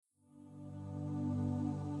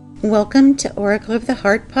Welcome to Oracle of the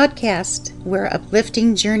Heart podcast, where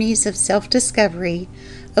uplifting journeys of self-discovery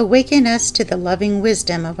awaken us to the loving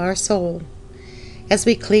wisdom of our soul. As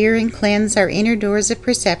we clear and cleanse our inner doors of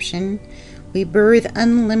perception, we birth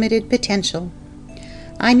unlimited potential.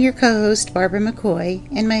 I'm your co-host, Barbara McCoy,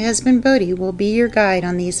 and my husband, Bodhi, will be your guide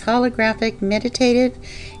on these holographic, meditative,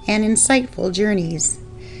 and insightful journeys.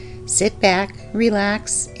 Sit back,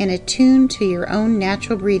 relax, and attune to your own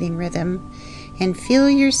natural breathing rhythm, and feel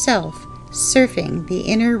yourself surfing the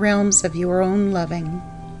inner realms of your own loving.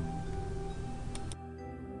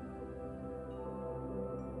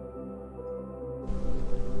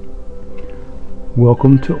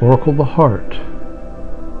 Welcome to Oracle of the Heart.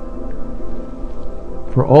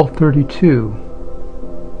 For all 32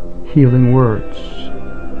 healing words,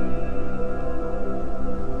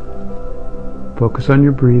 focus on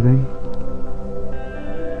your breathing.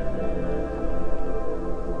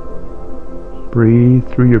 Breathe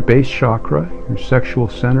through your base chakra, your sexual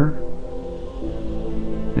center.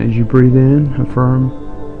 As you breathe in, affirm,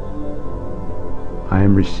 I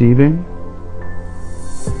am receiving.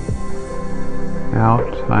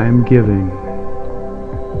 Out, I am giving.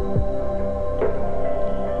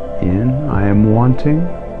 In, I am wanting.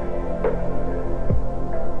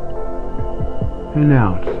 And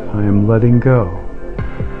out, I am letting go.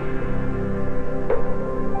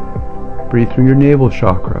 Breathe through your navel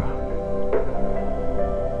chakra.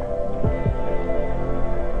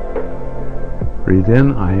 Breathe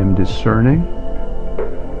in, I am discerning.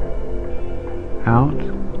 Out,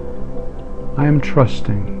 I am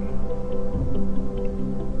trusting.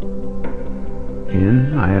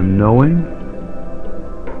 In, I am knowing.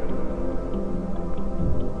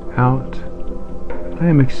 Out, I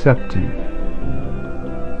am accepting.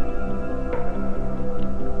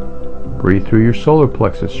 Breathe through your solar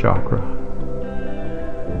plexus chakra.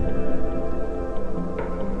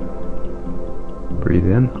 Breathe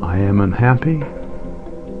in, I am unhappy.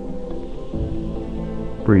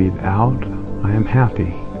 Breathe out, I am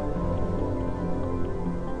happy.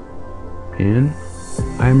 In,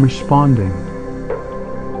 I am responding.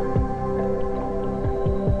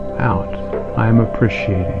 Out, I am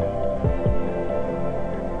appreciating.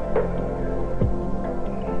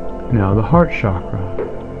 Now the heart chakra.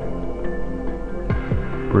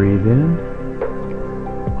 Breathe in,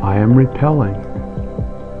 I am repelling.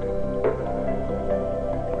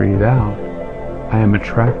 Breathe out, I am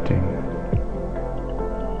attracting.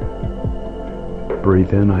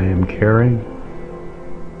 Breathe in, I am caring.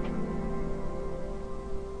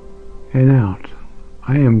 And out,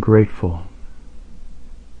 I am grateful.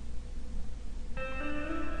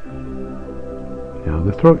 Now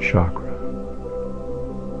the throat chakra.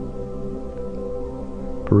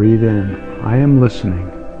 Breathe in, I am listening.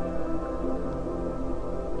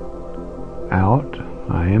 Out,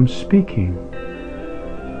 I am speaking.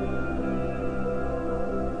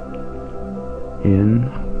 In,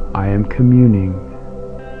 I am communing.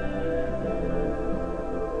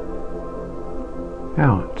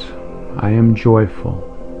 Out, I am joyful.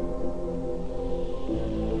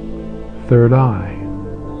 Third eye,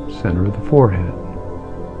 center of the forehead.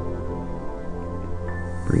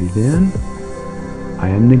 Breathe in, I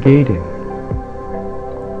am negating.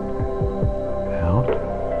 Out,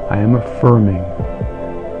 I am affirming.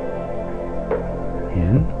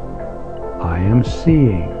 In, I am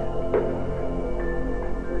seeing.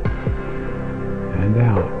 And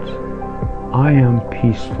out, I am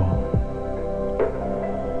peaceful.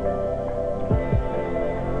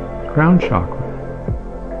 Crown chakra.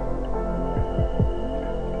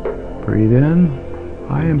 Breathe in,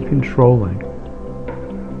 I am controlling.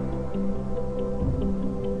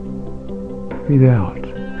 Breathe out,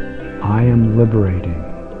 I am liberating.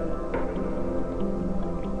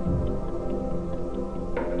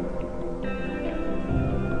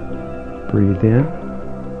 Breathe in,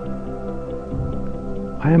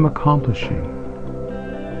 I am accomplishing.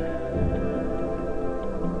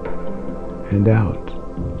 And out,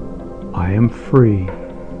 I am free.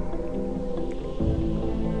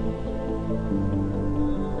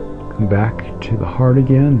 Come back to the heart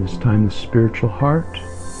again, this time the spiritual heart.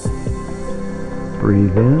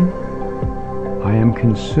 Breathe in, I am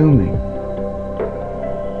consuming.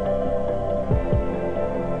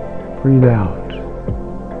 Breathe out,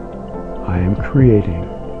 I am creating.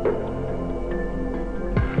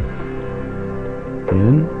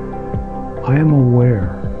 In, I am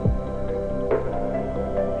aware.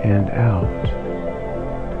 And out,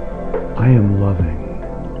 I am loving.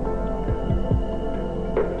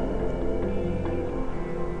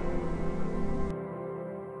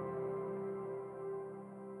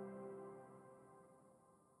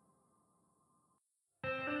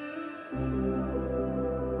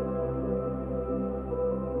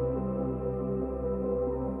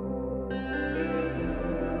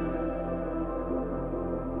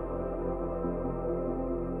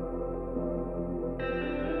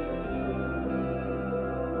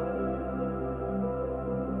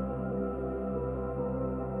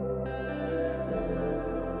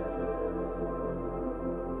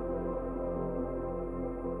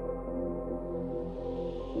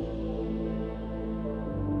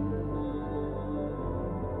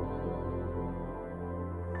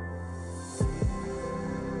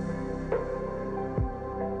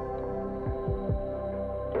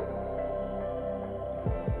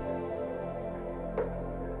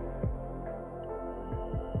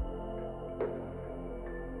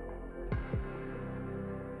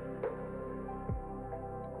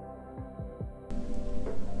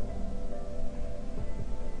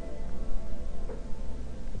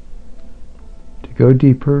 To go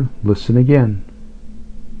deeper, listen again.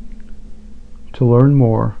 To learn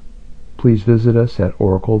more, please visit us at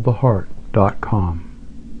oracleoftheheart.com.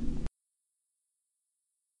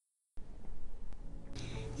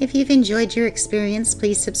 If you've enjoyed your experience,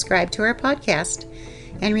 please subscribe to our podcast.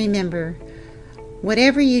 And remember,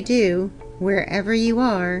 whatever you do, wherever you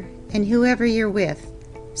are, and whoever you're with,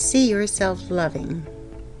 see yourself loving.